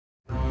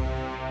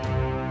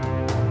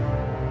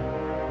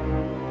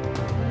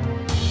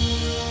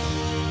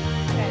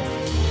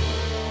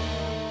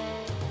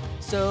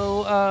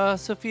So,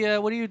 Sophia,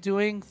 what are you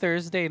doing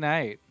Thursday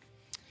night?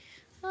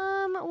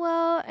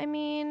 Well, I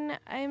mean,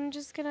 I'm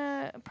just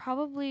gonna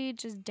probably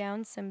just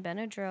down some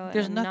Benadryl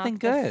There's and nothing knock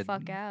good. the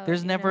fuck out.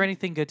 There's you never know?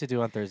 anything good to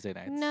do on Thursday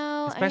nights.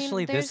 No,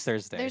 Especially I mean, this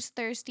Thursday. There's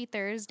Thirsty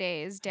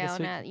Thursdays down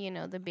week-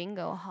 at the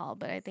bingo hall,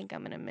 but I think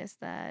I'm gonna miss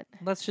that.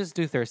 Let's just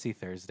do Thirsty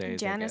Thursdays.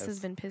 Janice I has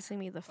guess. been pissing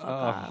me the fuck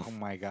off. Oh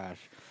my gosh.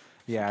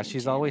 Yeah, Fucking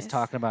she's always Janice.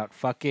 talking about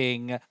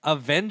fucking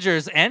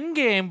Avengers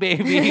Endgame,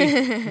 baby.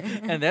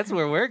 And that's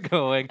where we're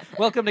going.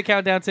 Welcome to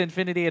Countdown to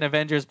Infinity and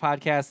Avengers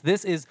podcast.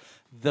 This is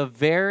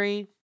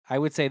I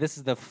would say this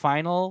is the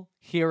final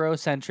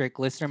hero-centric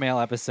listener mail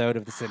episode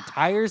of this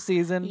entire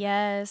season.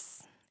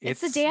 Yes, it's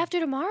the day after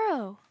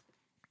tomorrow.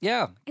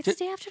 Yeah. It's the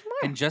day after tomorrow.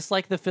 And just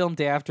like the film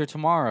Day After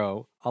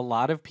Tomorrow, a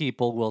lot of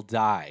people will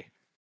die.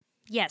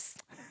 Yes,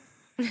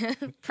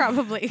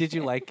 probably. Did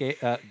you like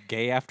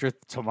Gay After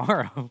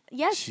Tomorrow?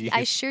 Yes,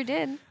 I Jeez. sure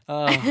did.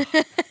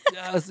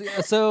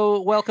 So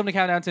welcome to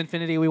Countdown to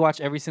Infinity. We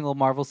watch every single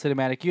Marvel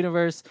Cinematic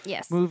Universe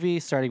Yes. movie,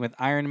 starting with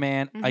Iron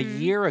Man a Mhm.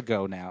 year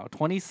ago now,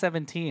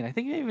 2017. I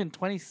think even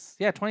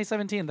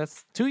 2017.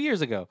 That's 2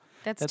 years ago.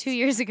 That's 2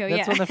 years ago.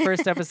 That's yeah. when the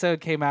first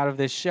episode came out of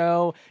this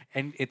show,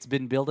 and it's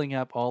been building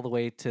up all the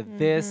way to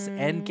this.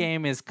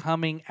 Endgame is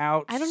coming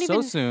out I don't so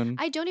even- soon.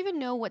 I don't even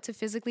know what to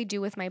physically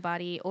do with my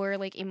body or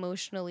like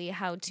emotionally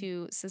how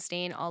to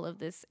sustain all of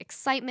this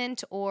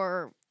excitement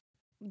or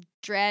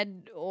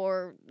dread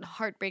or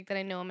heartbreak that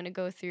I know I'm going to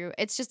go through.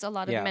 It's just a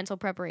lot of Yeah. mental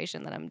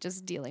preparation that I'm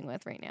just dealing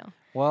with right now.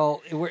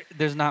 Well,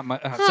 there's not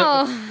much.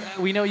 Oh.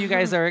 We know you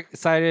guys are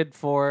excited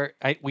for.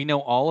 We know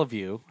all of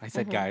you. I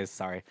said guys,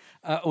 sorry.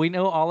 We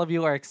know all of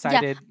you are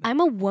excited. Yeah, I'm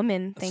a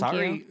woman. Thank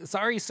sorry, you.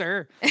 Sorry,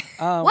 sir.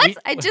 What?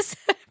 I just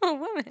said I'm a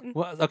woman.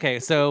 Well, okay,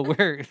 so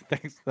we're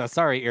thanks.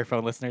 Sorry,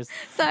 earphone listeners.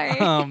 Sorry.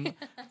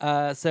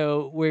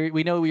 So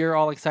we know you're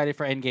all excited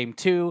for Endgame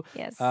 2.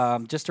 Yes.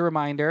 Just a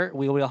reminder,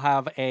 we will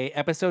have a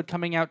episode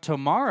coming out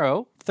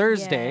tomorrow,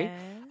 Thursday.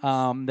 Yes.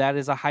 That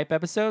is a hype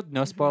episode.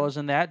 No spoilers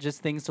in that.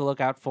 Just things to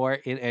look out for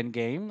in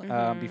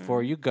Endgame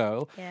before you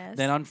go. Yes.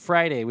 Then on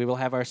Friday, we will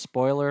have our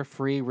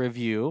spoiler-free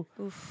review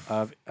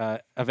of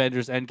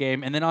Avengers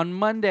Endgame. And then on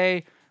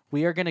Monday,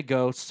 we are going to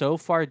go so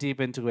far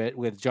deep into it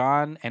with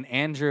John and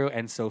Andrew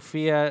and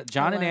Sophia.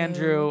 John and Hello.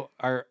 Andrew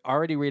are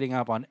already reading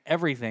up on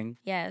everything.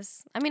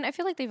 Yes. I mean, I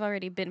feel like they've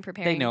already been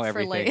preparing know for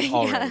everything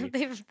like already.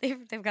 yeah,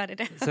 they've got it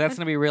down. So that's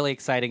going to be really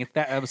exciting. It's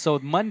that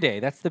episode Monday.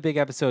 That's the big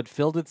episode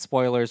filled with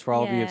spoilers for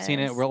all of you who've seen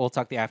it. Yes. We'll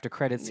talk the after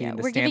credit scene, Yeah,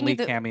 the we're Stan giving Lee you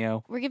the-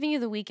 cameo. We're giving you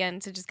the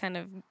weekend to just kind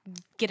of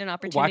get an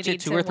opportunity Watch it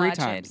 2 to or 3 watch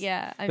times. It.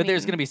 Yeah, But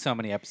there's going to be so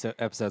many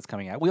episodes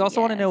coming out. We also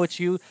want to know what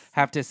you Yes.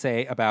 have to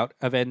say about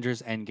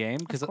Avengers Endgame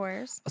because of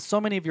course. so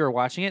many of you are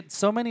watching it.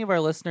 So many of our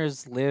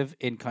listeners live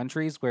in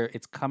countries where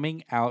it's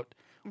coming out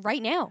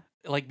Right now.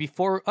 like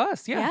before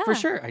us. Yeah, for Yeah.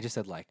 sure. I just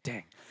said like,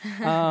 dang.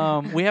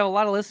 We have a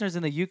lot of listeners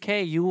in the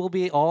UK. You will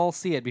all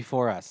see it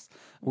before us.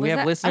 We Was have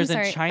that- I'm listeners in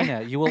sorry.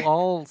 China. You will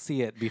all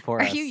see it before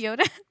Are us. you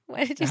Yoda?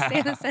 Why did you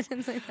say the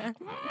sentence like that?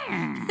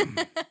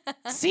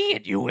 See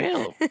it, you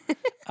will.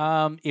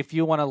 If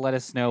you want to let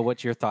us know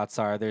what your thoughts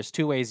are, there's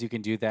 2 ways you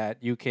can do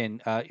that. You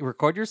can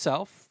record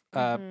yourself.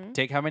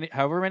 Take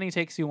however many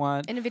takes you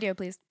want. In a video,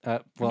 please.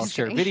 Well, just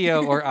sure, kidding.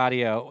 video or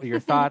audio, your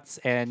thoughts,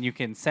 and you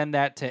can send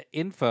that to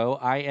info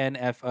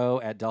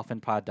at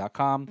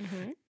dolphinpod.com.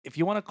 If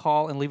you want to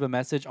call and leave a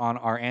message on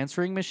our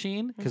answering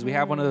machine, because we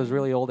have one of those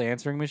really old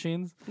answering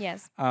machines,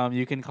 Yes.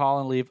 you can call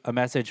and leave a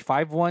message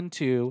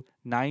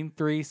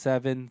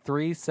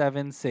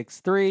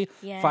 512-937-3763.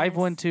 Yes.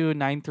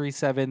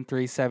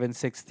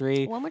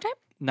 512-937-3763. One more time.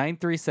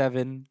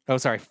 937. Oh,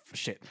 sorry.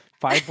 Shit.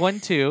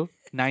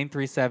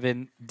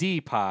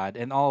 512-937-D-POD.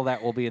 And all of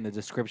that will be in the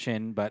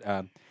description. But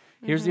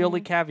here's the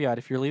only caveat.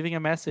 If you're leaving a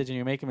message and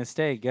you make a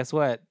mistake, guess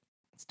what?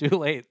 It's too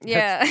late.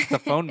 Yeah. It's a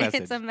phone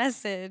message. It's a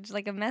message,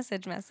 like a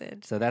message.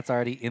 So that's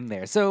already in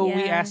there. So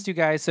we Yeah. asked you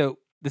guys. So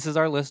this is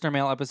our listener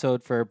mail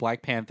episode for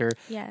Black Panther.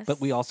 Yes.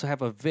 But we also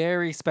have a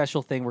very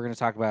special thing we're going to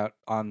talk about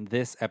on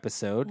this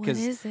episode. What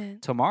is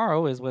it?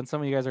 Tomorrow is when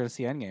some of you guys are going to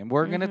see Endgame.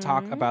 We're going to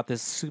talk Mm-hmm. about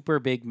this super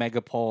big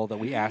mega poll that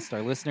we asked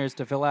our listeners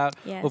to fill out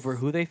Yes. over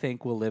who they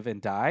think will live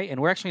and die. And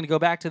we're actually going to go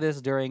back to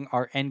this during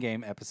our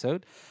Endgame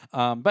episode.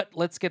 But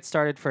let's get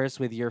started first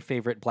with your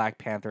favorite Black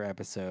Panther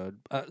episode.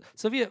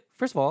 Sophia,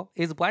 first of all,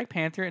 is Black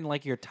Panther in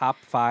like your top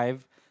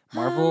 5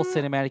 Marvel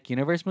Cinematic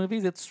Universe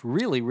movies? It's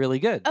really, really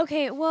good.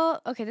 Okay,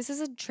 this is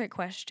a trick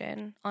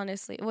question,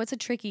 honestly. Well, it's a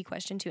tricky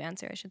question to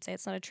answer, I should say.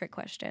 It's not a trick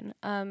question.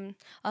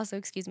 Also,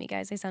 excuse me,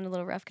 guys. I sound a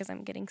little rough because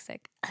I'm getting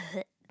sick.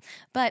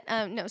 But,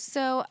 no,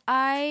 so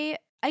I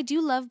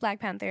do love Black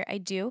Panther. I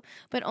do,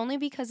 but only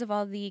because of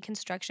all the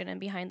construction and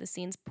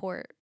behind-the-scenes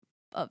port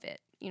of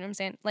it. You know what I'm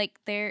saying? Like,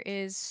 there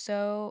is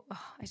I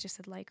just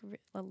said like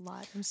a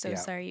lot. I'm so Yeah.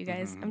 sorry, you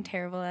guys. I'm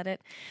terrible at it.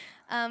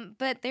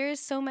 But there is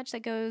so much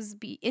that goes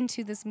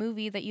into this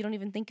movie that you don't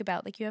even think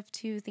about. Like, you have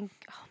to think,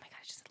 oh my God,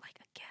 I just said like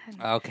again.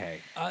 man. Okay.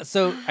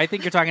 So I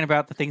think you're talking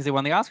about the things they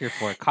won the Oscar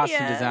for: costume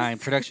Yes. design,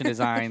 production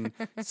design,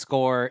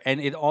 score, and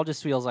it all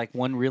just feels like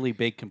one really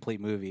big, complete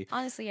movie.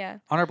 Honestly, yeah.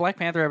 On our Black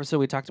Panther episode,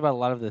 we talked about a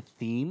lot of the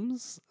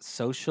themes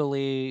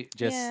socially,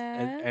 just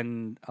Yeah.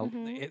 and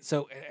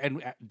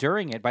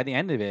during it, by the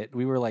end of it,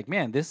 we were like,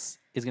 man, this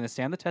is going to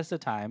stand the test of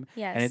time,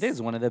 and it Yes.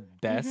 is one of the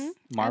best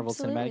Marvel Cinematic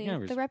Absolutely.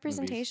 Universe. The movies.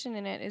 representation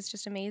in it is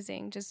just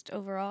amazing. Just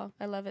overall,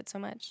 I love it so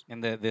much.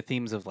 And the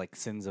themes of like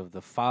sins of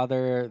the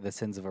father, the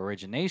sins of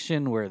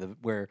origination,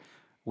 where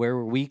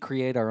we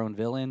create our own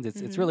villains.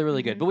 It's really,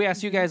 really good. But we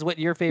asked you guys what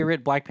your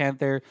favorite Black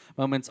Panther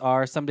moments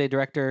are. Someday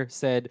Director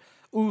said,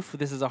 oof,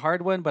 this is a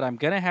hard one, but I'm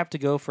going to have to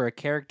go for a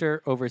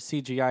character over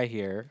CGI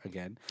here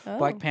again.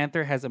 Black Oh.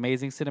 Panther has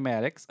amazing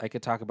cinematics. I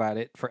could talk about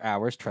it for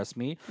hours, trust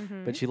me.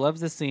 But she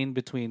loves the scene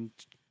between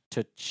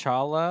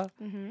T'Challa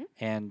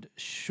and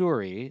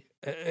Shuri.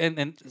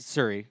 And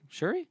Shuri?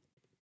 Shuri?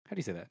 How do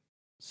you say that?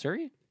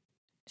 Shuri?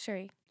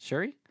 Shuri.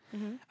 Shuri?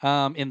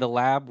 In the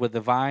lab with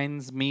the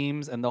vines,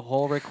 memes, and the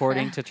whole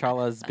recording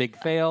T'Challa's big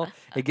fail.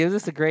 It gives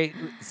us a great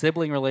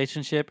sibling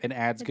relationship and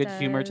adds It good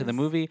humor to the does.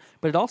 movie.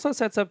 But it also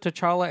sets up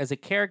T'Challa as a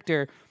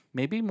character,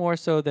 maybe more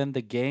so than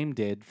the game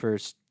did for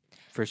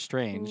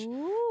Strange.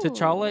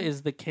 T'Challa Ooh.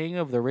 is the king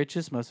of the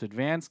richest, most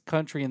advanced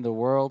country in the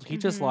world. He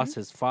just lost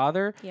his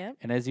father. Yep.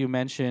 And as you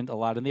mentioned a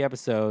lot in the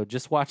episode,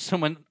 just watch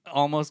someone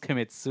almost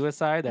commit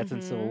suicide. That's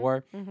in Civil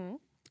War.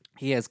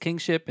 He has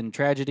kingship and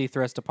tragedy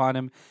thrust upon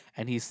him,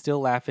 and he's still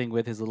laughing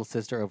with his little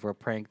sister over a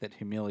prank that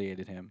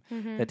humiliated him.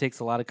 That takes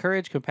a lot of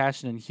courage,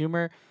 compassion, and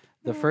humor.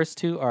 The first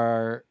two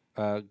are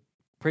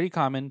pretty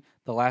common.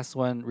 The last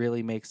one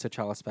really makes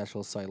T'Challa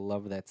special, so I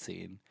love that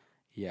scene.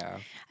 Yeah.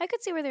 I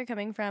could see where they're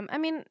coming from. I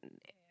mean,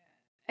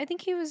 I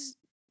think he was.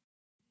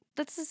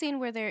 That's the scene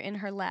where they're in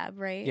her lab,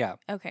 right? Yeah.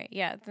 Okay.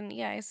 Yeah. Then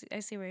yeah, I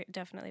see where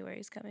definitely where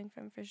he's coming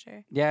from for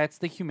sure. Yeah, it's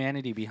the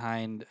humanity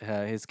behind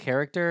his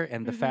character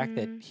and the fact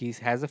that he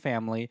has a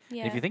family. And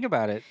if Yeah. you think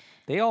about it,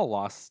 they all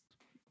lost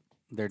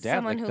their dad.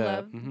 Someone like who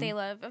the, they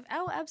love.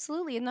 Oh,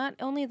 absolutely. And not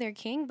only their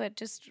king, but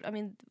just I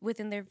mean,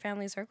 within their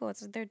family circle,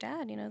 it's their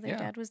dad. You know, their Yeah.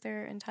 dad was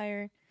their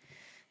entire.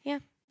 Yeah,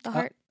 the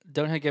heart.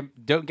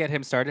 Don't get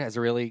him started as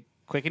a really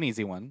quick and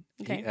easy one.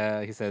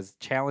 Okay. He says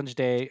Challenge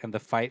Day and the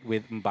fight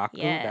with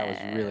M'Baku. That was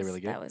really, Yes, really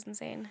good. That was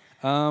insane.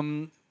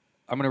 I'm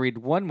going to read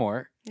one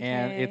more,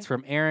 and Okay. it's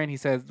from Aaron. He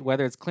says,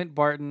 whether it's Clint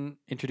Barton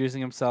introducing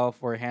himself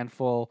or a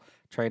handful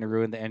trying to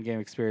ruin the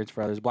endgame experience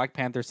for others, Black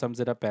Panther sums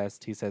it up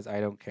best. He says,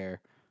 I don't care.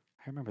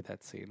 I remember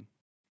that scene.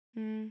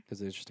 Mm. It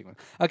was an interesting one.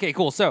 Okay,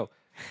 cool. So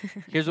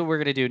here's what we're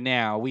going to do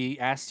now. We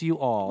asked you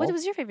all. What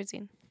was your favorite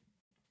scene?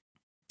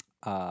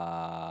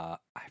 I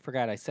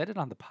forgot. I said it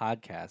on the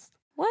podcast.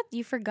 What?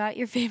 You forgot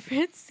your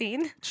favorite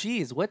scene?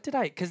 Jeez, what did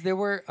I? Because there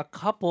were a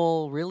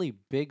couple really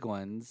big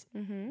ones,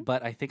 Mm-hmm.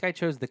 but I think I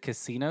chose the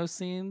casino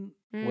scene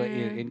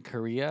Mm. in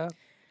Korea.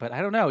 But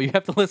I don't know. You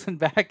have to listen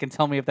back and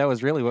tell me if that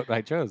was really what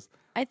I chose.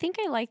 I think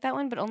I like that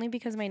one, but only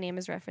because my name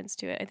is referenced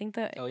to it. I think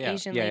the Oh, yeah.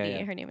 Asian Yeah, yeah, lady,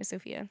 yeah. her name is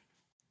Sophia.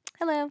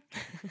 Hello.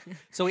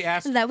 So we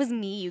asked. That was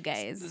me, you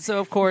guys. So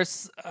of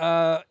course,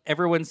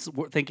 everyone's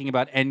thinking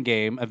about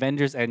Endgame,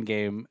 Avengers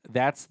Endgame.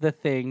 That's the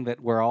thing that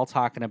we're all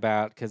talking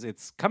about because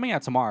it's coming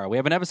out tomorrow. We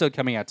have an episode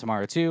coming out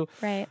tomorrow too.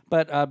 Right.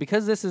 But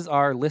because this is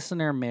our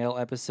listener mail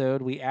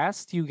episode, we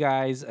asked you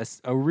guys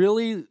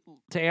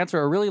to answer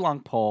a really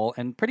long poll,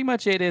 and pretty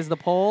much it is the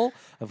poll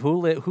of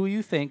who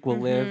you think will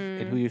live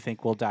and who you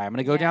think will die. I'm going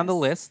to go down the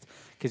Yes. list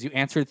because you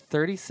answered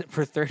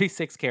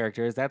 36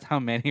 characters. That's how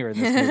many are in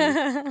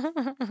this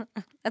movie.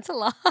 That's a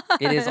lot.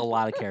 It is a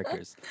lot of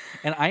characters.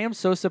 And I am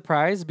so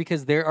surprised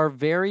because there are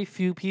very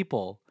few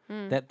people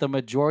that the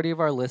majority of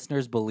our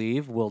listeners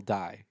believe will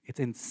die. It's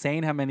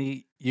insane how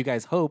many you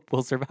guys hope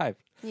will survive.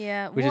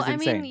 Yeah. Which Well, is I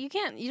insane. mean,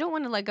 you don't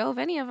want to let go of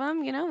any of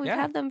them. You know, we've Yeah.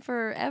 had them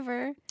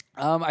forever.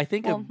 I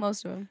think Well,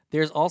 most of them.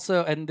 there's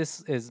also, and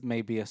this is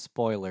maybe a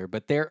spoiler,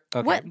 but there.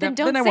 Okay, What? Then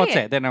don't I won't say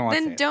say it. it. Then I won't say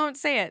Then it. don't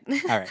say it.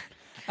 All right.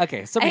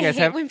 Okay. Some of I you guys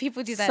hate have. when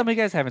people do that. Some of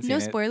you guys haven't No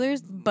seen it.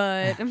 spoilers,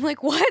 but I'm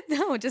like, what?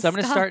 No, just So I'm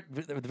going to stop. start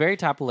with the very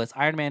top of the list.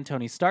 Iron Man,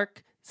 Tony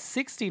Stark,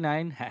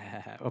 69.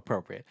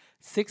 Appropriate.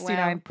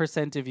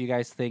 69% of you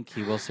guys think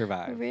he will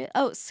survive.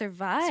 Oh,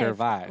 survive.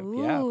 Survive,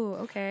 yeah. Ooh,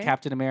 okay.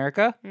 Captain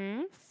America,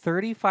 Hmm?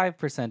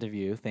 35% of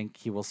you think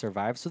he will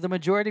survive. So the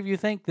majority of you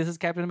think this is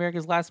Captain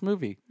America's last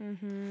movie.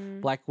 Mm-hmm.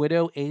 Black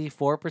Widow,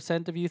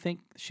 84% of you think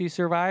she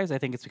survives. I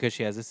think it's because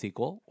she has a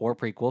sequel or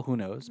prequel. Who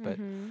knows? But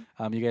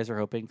Mm-hmm. you guys are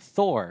hoping.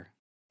 Thor,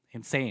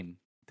 insane.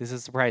 This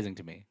is surprising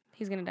to me.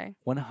 He's gonna die.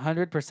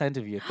 100%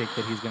 of you think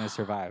that he's going to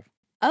survive.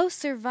 Oh,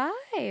 survive.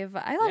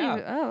 I thought Yeah.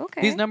 he. Oh,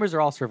 okay. These numbers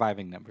are all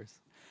surviving numbers.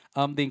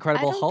 The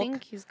Incredible I don't Hulk,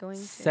 think he's going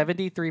to.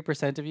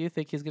 73% of you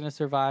think he's going to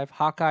survive.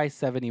 Hawkeye,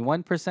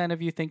 71%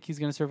 of you think he's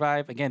going to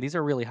survive. Again, these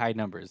are really high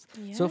numbers.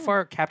 So Yeah.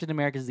 far, Captain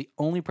America is the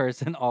only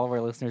person all of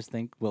our listeners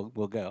think will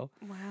go.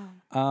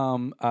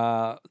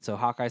 Wow. So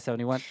Hawkeye,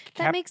 71.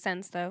 That makes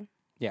sense, though.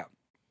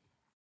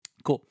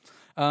 Cool.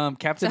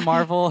 Captain Sorry.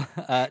 Marvel,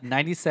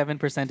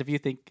 97% of you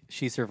think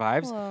she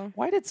survives. Whoa.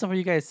 Why did some of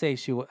you guys say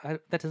that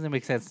doesn't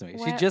make sense to me. She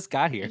Why- just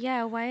got here.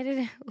 Yeah. Why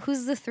did?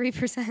 Who's the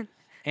 3%?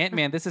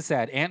 Ant-Man, this is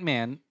sad.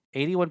 Ant-Man,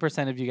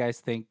 81% of you guys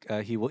think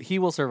he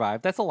will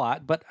survive. That's a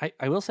lot, but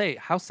I will say,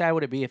 how sad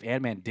would it be if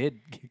Ant-Man did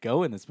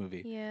go in this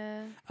movie?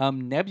 Yeah.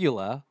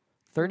 Nebula,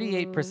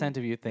 38%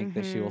 of you think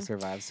that she will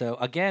survive. So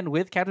again,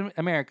 with Captain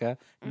America,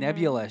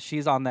 Nebula,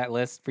 she's on that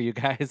list for you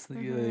guys.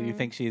 You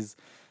think she's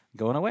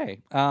going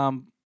away.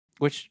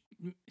 Which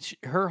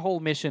her whole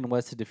mission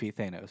was to defeat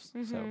Thanos.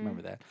 So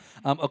remember that.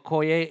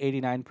 Okoye,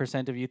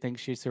 89% of you think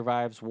she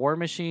survives. War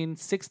Machine,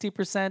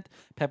 60%.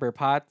 Pepper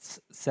Potts,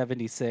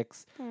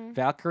 76%.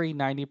 Valkyrie,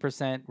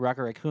 90%.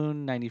 Rocket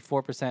Raccoon,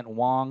 94%.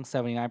 Wong,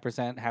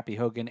 79%. Happy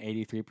Hogan,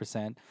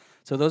 83%.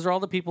 So those are all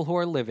the people who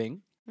are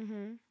living.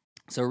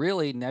 So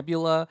really,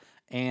 Nebula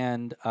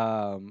and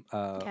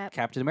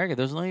Captain America,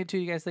 those are the only two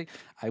you guys think.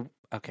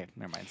 Okay,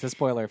 never mind. It's a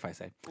spoiler if I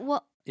say.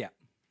 Well, yeah.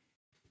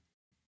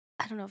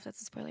 I don't know if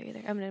that's a spoiler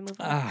either. I'm going to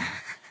move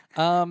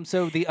on.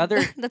 So the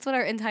other... That's what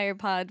our entire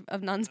pod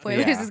of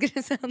non-spoilers is going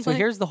to sound like. So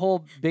here's the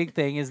whole big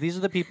thing is these are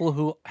the people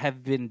who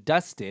have been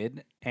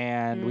dusted,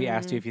 and we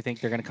asked you if you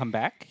think they're going to come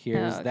back.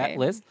 Here's that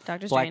list.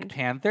 Doctor Black Strange.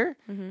 Panther,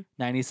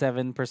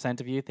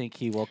 97% of you think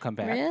he will come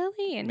back.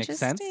 Really? Makes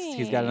Interesting. sense.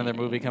 He's got another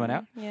movie coming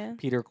out. Yeah.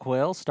 Peter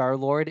Quill,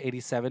 Star-Lord,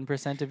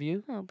 87% of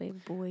you. Oh, baby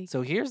boy.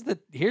 So here's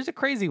a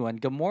crazy one.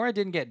 Gamora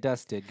didn't get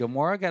dusted.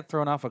 Gamora got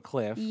thrown off a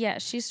cliff. Yeah,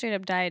 she straight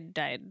up died.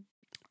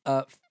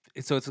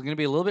 So it's going to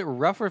be a little bit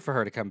rougher for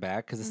her to come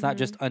back because it's not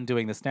just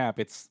undoing the snap;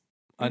 it's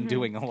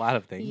undoing a lot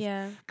of things.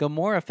 Yeah.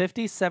 Gamora,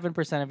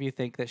 57% of you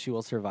think that she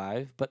will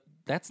survive, but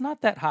that's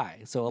not that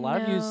high. So a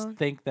lot of you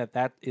think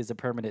that is a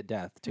permanent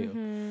death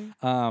too.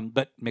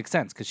 But makes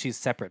sense because she's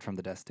separate from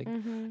the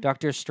dusting.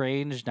 Doctor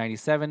Strange,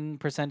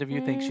 97% of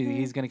you think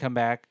he's going to come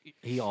back.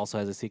 He also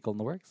has a sequel in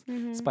the works.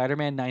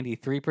 Spider-Man,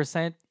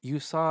 93%. You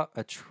saw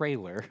a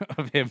trailer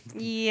of him.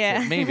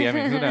 Yeah. So maybe. I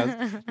mean, who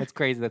knows? That's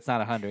crazy. That's not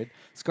 100.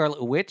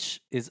 Scarlet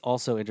Witch is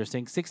also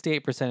interesting.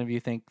 68% of you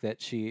think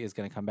that she is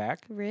going to come back.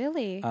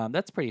 Really?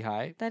 That's pretty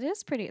high.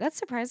 That's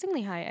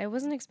surprisingly high. I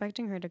wasn't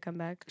expecting her to come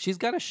back. She's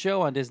got a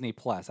show on Disney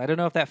Plus. I don't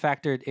know if that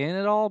factored in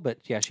at all, but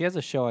yeah, she has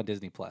a show on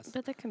Disney Plus.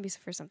 But that can be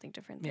for something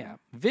different. Yeah.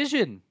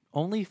 Vision.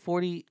 Only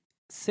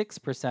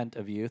 46%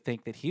 of you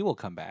think that he will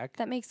come back.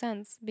 That makes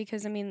sense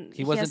because, I mean...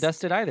 He wasn't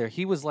dusted either.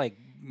 He was, like,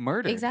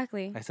 murdered.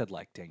 Exactly. I said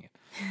like, dang it.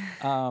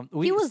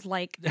 He was,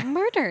 like,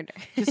 murdered.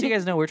 Just so you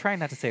guys know, we're trying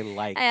not to say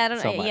like I don't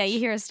know. so much. Yeah, you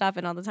hear us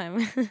stopping all the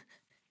time.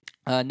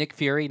 Nick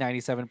Fury,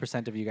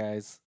 97% of you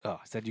guys. Oh,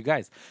 I said you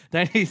guys.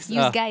 Use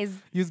guys.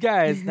 Use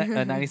guys.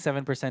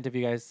 97% of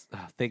you guys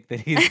think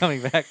that he's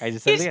coming back. I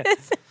just said it again.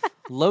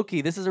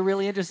 Loki. This is a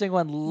really interesting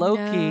one.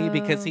 Loki,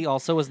 because he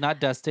also was not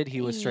dusted.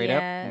 He was straight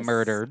up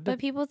murdered. But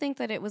people think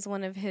that it was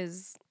one of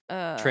his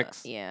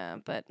tricks. Yeah,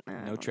 but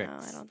no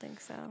tricks. I don't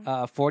think so.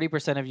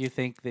 40% of you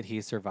think that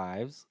he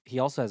survives. He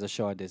also has a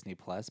show on Disney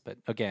Plus, but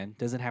again,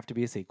 doesn't have to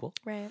be a sequel.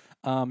 Right.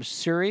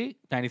 Shuri,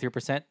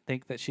 93%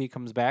 think that she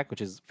comes back, which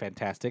is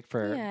fantastic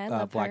for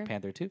Black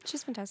Panther too.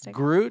 She's fantastic.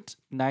 Groot,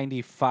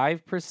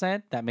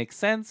 95%. That makes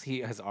sense. He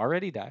has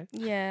already died.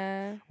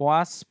 Yeah.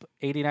 Wasp,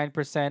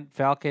 89%.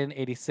 Falcon,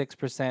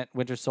 86%.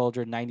 Winter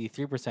Soldier,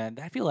 93%.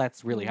 I feel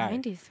that's really high.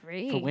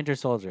 93? For Winter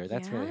Soldier,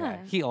 that's really high.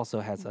 He also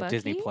has a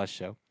Disney Plus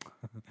show.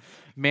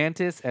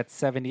 Mantis at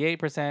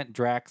 78%.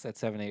 Drax at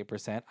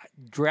 78%.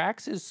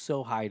 Drax is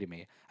so high to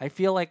me. I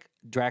feel like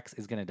Drax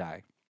is going to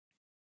die.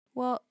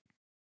 Well,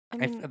 I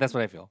mean, that's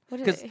what I feel.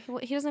 Because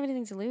he doesn't have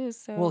anything to lose.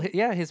 So. Well,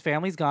 yeah, his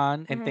family's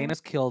gone, and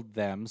Thanos killed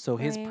them. So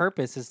his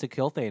purpose is to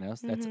kill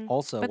Thanos. That's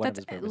also one of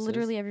his purposes.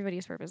 Literally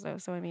everybody's purpose, though.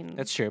 So I mean,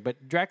 that's true.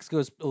 But Drax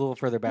goes a little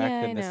further back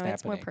than this happening.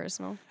 It's more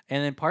personal.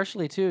 And then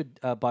partially too,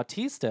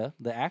 Bautista,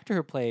 the actor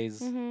who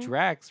plays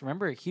Drax,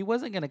 remember he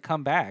wasn't going to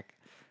come back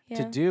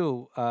to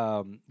do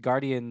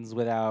Guardians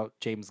without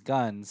James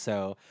Gunn.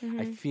 So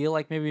I feel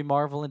like maybe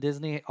Marvel and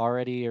Disney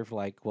already are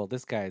like, well,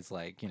 this guy's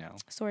like,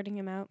 sorting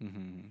him out.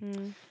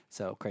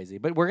 So crazy.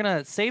 But we're going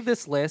to save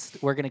this list.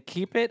 We're going to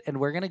keep it,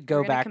 and we're going to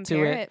go back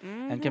to it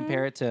and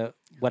compare it to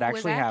what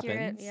actually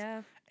happens.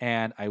 Yeah.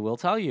 And I will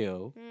tell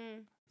you,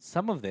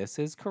 some of this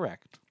is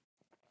correct.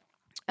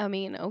 I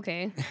mean,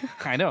 okay.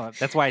 I know.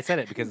 That's why I said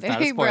it, because it's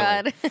very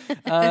not a spoiler.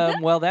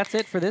 broad. Well, that's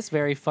it for this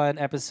very fun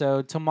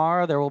episode.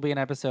 Tomorrow there will be an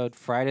episode.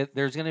 Friday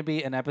there's going to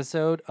be an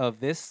episode of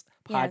this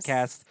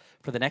podcast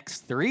for the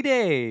next 3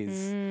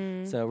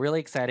 days. So really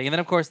exciting. And then,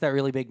 of course, that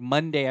really big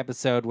Monday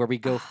episode where we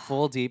go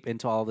full deep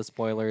into all the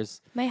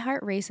spoilers. My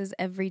heart races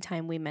every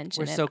time we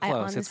mention it. We're so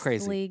close. It's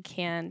crazy. I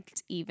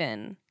can't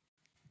even.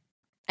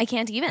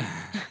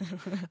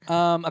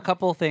 A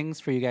couple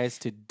things for you guys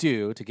to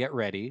do to get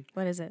ready.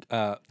 What is it?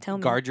 Tell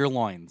me. Guard your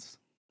loins.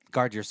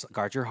 Guard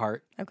your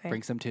heart. Okay.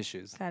 Bring some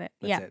tissues. Got it.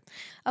 That's it.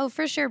 Oh,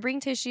 for sure. Bring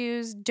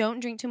tissues. Don't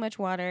drink too much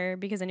water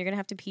because then you're going to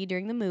have to pee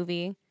during the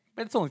movie.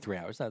 But it's only 3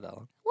 hours. Not that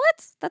long.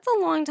 What? That's a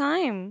long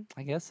time.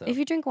 I guess so. If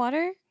you drink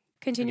water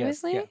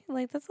continuously,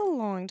 yeah. that's a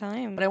long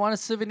time. But I want a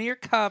souvenir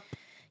cup.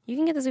 You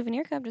can get the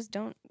souvenir cup. Just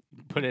don't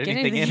put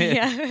anything in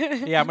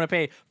it. Yeah, I'm going to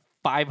pay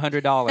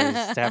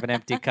 $500 to have an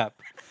empty cup.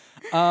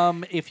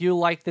 If you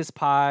like this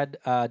pod,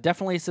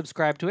 definitely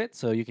subscribe to it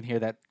so you can hear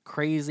that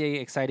crazy,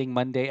 exciting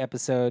Monday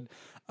episode.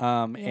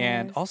 And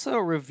Yes. also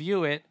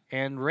review it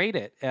and rate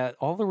it.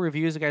 All the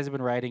reviews you guys have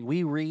been writing,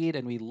 we read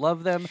and we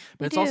love them. But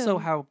We it's also do.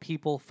 how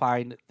people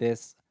find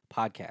this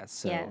podcast.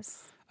 So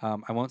Yes.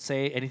 I won't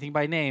say anything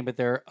by name, but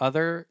there are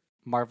other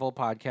Marvel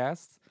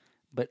podcasts.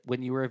 But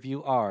when you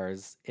review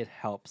ours, it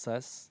helps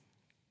us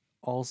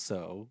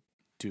also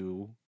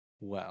do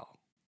well.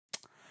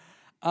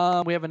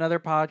 We have another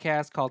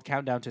podcast called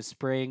Countdown to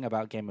Spring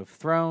about Game of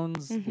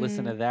Thrones.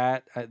 Listen to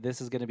that.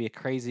 This is going to be a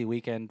crazy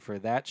weekend for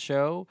that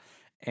show.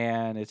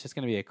 And it's just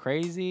going to be a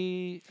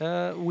crazy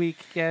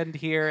weekend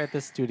here at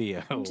the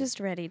studio. I'm just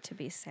ready to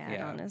be sad,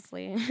 Yeah.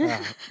 honestly.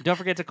 Don't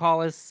forget to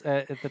call us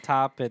at the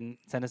top and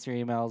send us your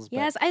emails. but-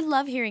 Yes, I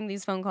love hearing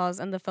these phone calls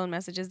and the phone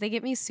messages. They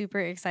get me super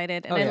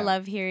excited, and Oh, I yeah.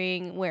 love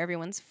hearing where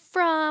everyone's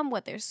from,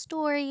 what their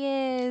story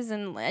is,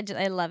 and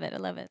I love it. I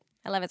love it.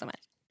 I love it so much.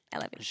 I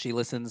love it. She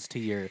listens to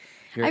your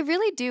I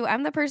really do.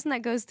 I'm the person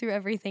that goes through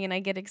everything, and I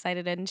get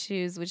excited and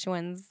choose which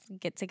ones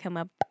get to come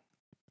up.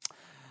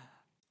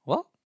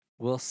 Well,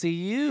 we'll see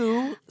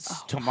you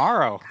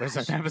tomorrow. There's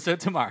an episode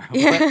tomorrow.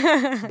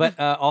 Yeah. But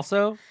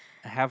also,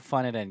 have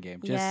fun at Endgame.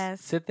 Just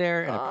Yes. sit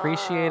there and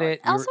appreciate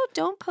it. Also,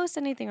 don't post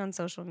anything on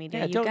social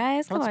media, Yeah, you don't-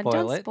 guys. Come don't on,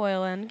 spoil don't it.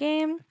 spoil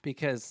Endgame.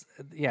 Because,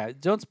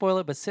 don't spoil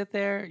it, but sit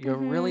there. You'll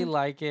really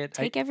like it.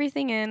 Take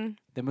everything in.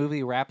 The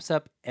movie wraps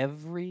up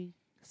every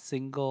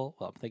single,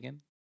 I'm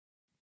thinking,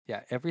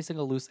 every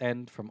single loose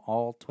end from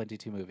all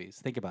 22 movies.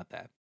 Think about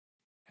that.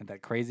 And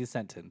that crazy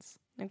sentence.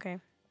 Okay.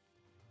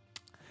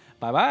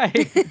 Bye-bye.